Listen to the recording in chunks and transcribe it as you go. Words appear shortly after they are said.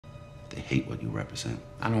They hate what you represent.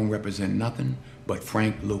 I don't represent nothing but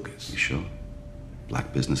Frank Lucas. You sure?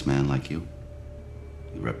 Black businessman like you?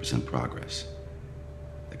 You represent progress.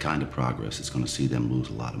 The kind of progress that's gonna see them lose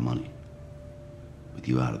a lot of money. With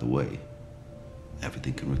you out of the way,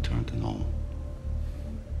 everything can return to normal.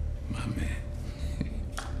 My man.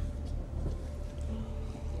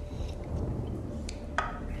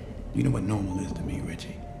 You know what normal is to me,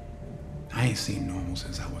 Richie? I ain't seen normal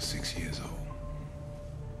since I was 6 years old.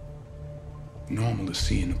 Normal is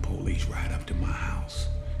seeing the police ride up to my house,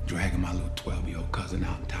 dragging my little 12-year-old cousin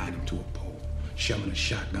out and tying him to a pole, shoving a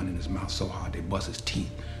shotgun in his mouth so hard they bust his teeth,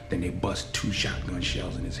 then they bust 2 shotgun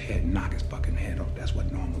shells in his head and knock his fucking head off. That's what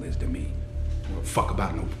normal is to me. I don't give a fuck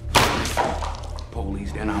about no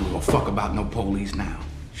police then. I don't give a fuck about no police now.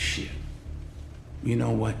 Shit. You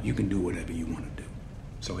know what? You can do whatever you want to do.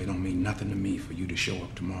 So it don't mean nothing to me for you to show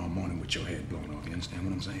up tomorrow morning with your head blown off. You understand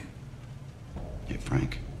what I'm saying? Hey,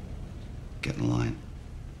 Frank, get in line.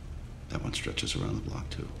 That one stretches around the block,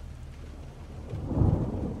 too.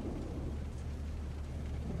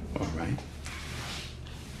 All right.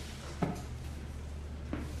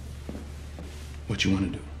 What you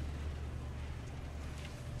want to do?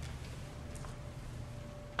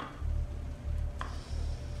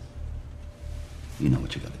 You know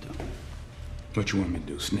what you gotta do. What you want me to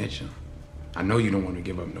do, snitch? Huh? I know you don't want to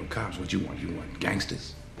give up no cops. What you want? You want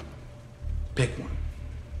gangsters? Pick one.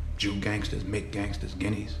 Jew gangsters, Mick gangsters,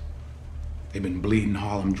 guineas. They've been bleeding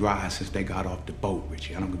Harlem dry since they got off the boat,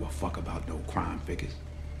 Richie. I don't give a fuck about no crime figures.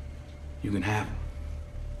 You can have them.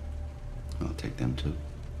 I'll take them, too.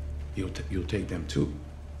 You'll take them, too.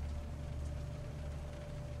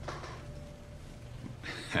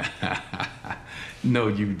 No,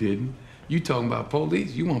 you didn't. You talking about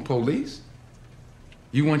police? You want police?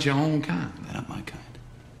 You want your own kind. They're not my kind.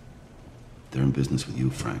 They're in business with you,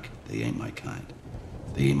 Frank. They ain't my kind.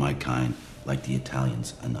 They ain't my kind like the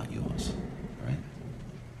Italians are not yours. All right?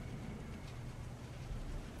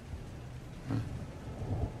 Huh?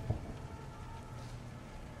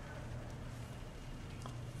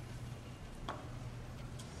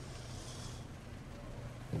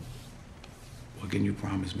 What can you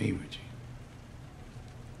promise me, Richie?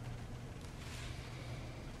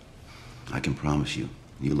 I can promise you,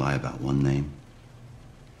 you lie about one name,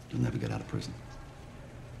 you'll never get out of prison.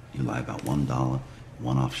 You lie about $1,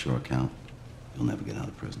 one offshore account, you'll never get out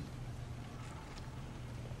of prison.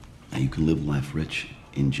 Now you can live life rich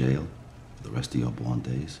in jail for the rest of your born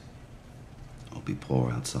days, or be poor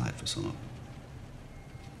outside for some of them.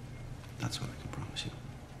 That's what I can promise you.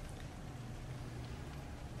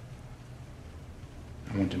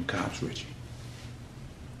 I want them cops, Richie.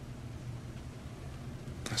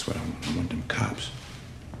 That's what I want. I want them cops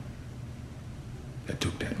that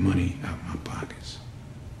took that money out of my pockets.